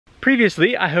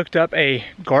Previously, I hooked up a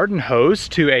garden hose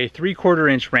to a 3/4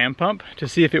 inch ram pump to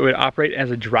see if it would operate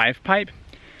as a drive pipe.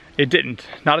 It didn't,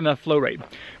 not enough flow rate.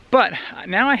 But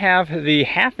now I have the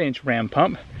 1/2 inch ram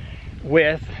pump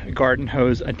with a garden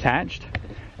hose attached.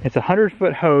 It's a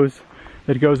 100-foot hose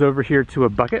that goes over here to a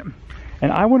bucket.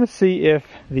 And I want to see if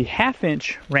the 1/2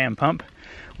 inch ram pump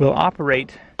will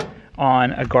operate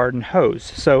on a garden hose.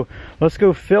 So let's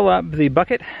go fill up the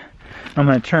bucket. I'm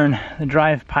going to turn the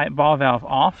drive pipe ball valve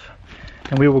off,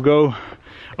 and we will go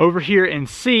over here and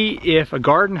see if a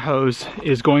garden hose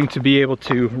is going to be able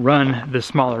to run the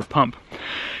smaller pump.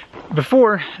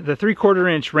 Before, the 3/4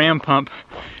 inch ram pump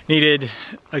needed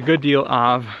a good deal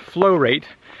of flow rate,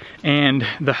 and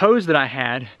the hose that I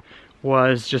had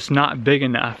was just not big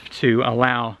enough to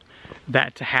allow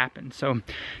that to happen. So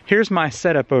here's my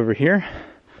setup over here.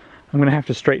 I'm going to have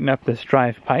to straighten up this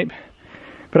drive pipe,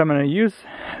 but I'm going to use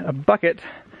a bucket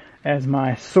as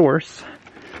my source,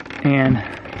 and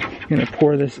I'm going to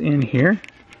pour this in here.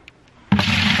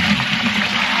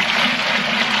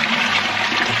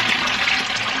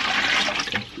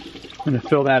 I'm going to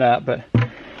fill that up, but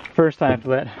first I have to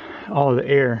let all of the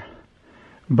air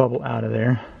bubble out of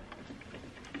there.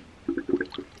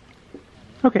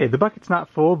 Okay, the bucket's not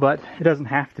full, but it doesn't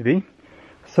have to be.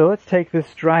 So let's take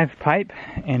this drive pipe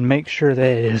and make sure that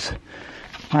it is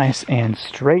nice and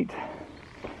straight,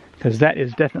 because that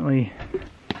is definitely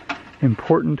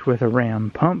important with a ram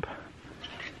pump.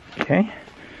 Okay,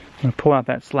 I'm going to pull out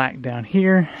that slack down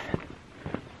here.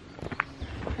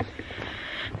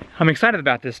 I'm excited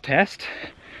about this test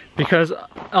because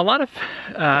a lot of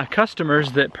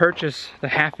customers that purchase the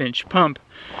 1/2 inch pump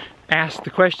ask the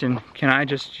question, can I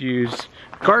just use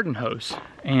garden hose?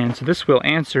 And so this will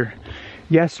answer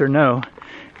yes or no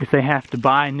if they have to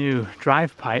buy new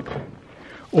drive pipe,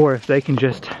 or if they can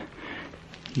just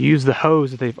use the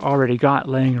hose that they've already got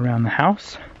laying around the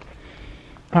house.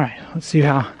 All right, let's see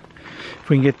if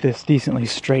we can get this decently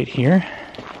straight here.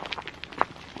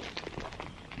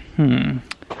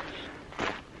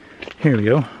 Here we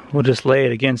go. We'll just lay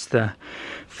it against the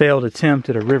failed attempt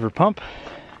at a river pump.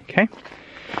 Okay.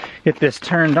 Get this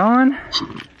turned on.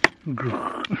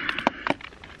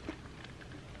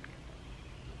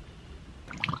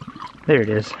 There it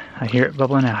is. I hear it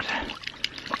bubbling out.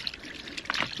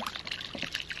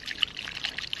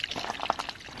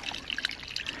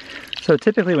 So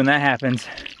typically when that happens,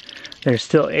 there's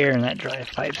still air in that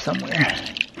drive pipe somewhere.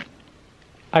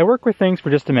 I work with things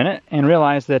for just a minute and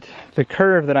realized that the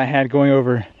curve that I had going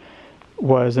over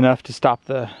was enough to stop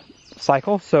the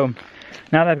cycle. So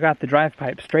now that I've got the drive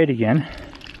pipe straight again,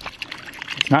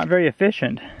 it's not very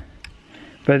efficient,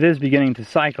 but it is beginning to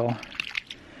cycle.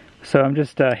 So I'm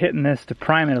just hitting this to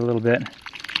prime it a little bit,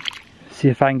 see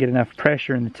if I can get enough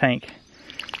pressure in the tank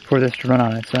for this to run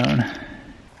on its own.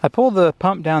 I pulled the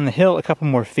pump down the hill a couple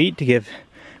more feet to give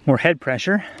more head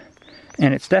pressure,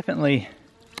 and it's definitely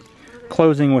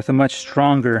closing with a much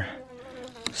stronger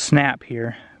snap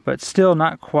here, but still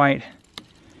not quite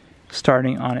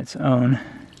starting on its own.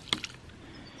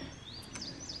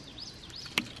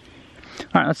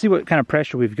 All right, let's see what kind of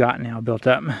pressure we've got now built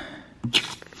up.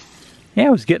 Yeah, I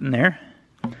was getting there.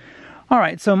 All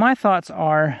right, so my thoughts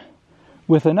are,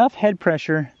 with enough head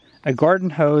pressure, a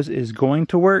garden hose is going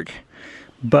to work,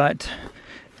 but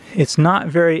it's not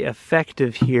very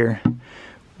effective here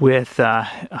with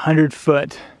 100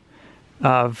 foot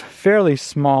of fairly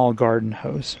small garden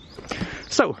hose.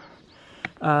 So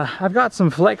I've got some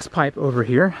flex pipe over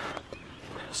here,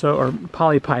 or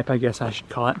poly pipe I guess I should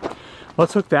call it.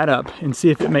 Let's hook that up and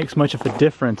see if it makes much of a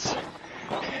difference,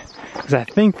 because I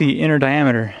think the inner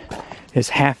diameter is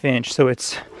 1/2 inch, so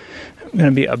it's going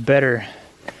to be a better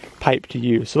pipe to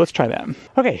use. So let's try that.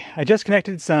 Okay, I just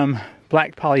connected some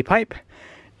black poly pipe,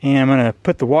 and I'm going to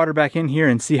put the water back in here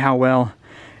and see how well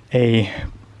a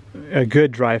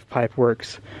good drive pipe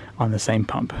works on the same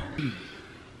pump.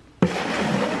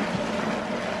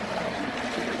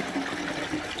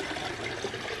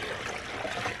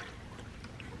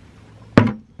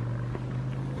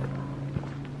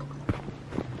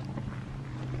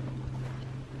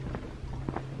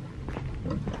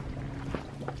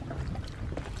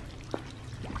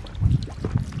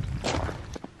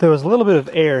 There was a little bit of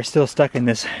air still stuck in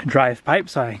this drive pipe,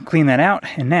 so I cleaned that out,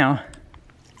 and now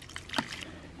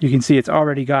you can see it's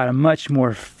already got a much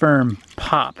more firm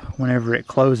pop whenever it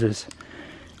closes,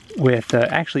 with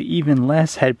actually even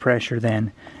less head pressure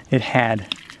than it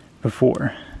had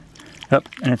before. Up,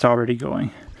 and it's already going.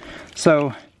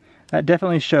 So that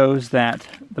definitely shows that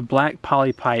the black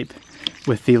poly pipe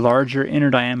with the larger inner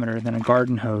diameter than a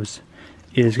garden hose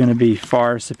is going to be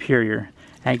far superior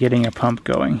at getting a pump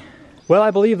going. Well,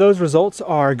 I believe those results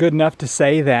are good enough to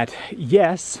say that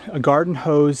yes, a garden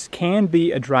hose can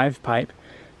be a drive pipe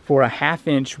for a 1/2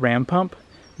 inch ram pump,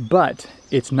 but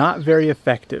it's not very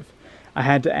effective. I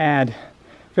had to add,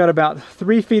 I've got about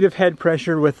 3 feet of head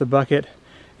pressure with the bucket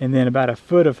and then about 1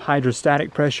 foot of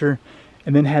hydrostatic pressure,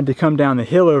 and then had to come down the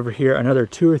hill over here another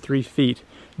 2 or 3 feet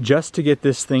just to get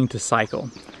this thing to cycle.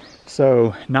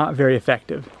 So not very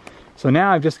effective. So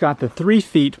now I've just got the 3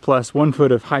 feet plus 1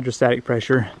 foot of hydrostatic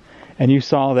pressure, and you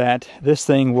saw that this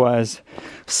thing was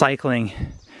cycling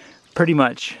pretty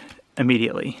much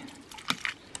immediately.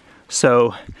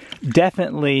 So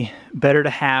definitely better to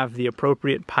have the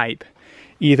appropriate pipe,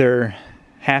 either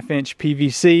 1/2 inch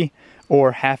PVC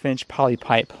or 1/2 inch poly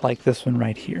pipe like this one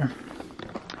right here.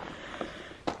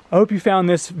 I hope you found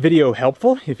this video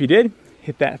helpful. If you did,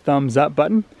 hit that thumbs up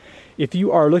button. If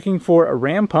you are looking for a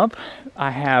ram pump, I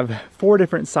have 4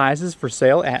 different sizes for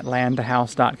sale at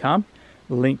landtohouse.com.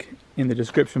 Link in the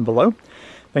description below.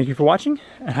 Thank you for watching,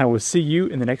 and I will see you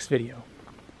in the next video.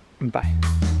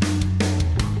 Bye.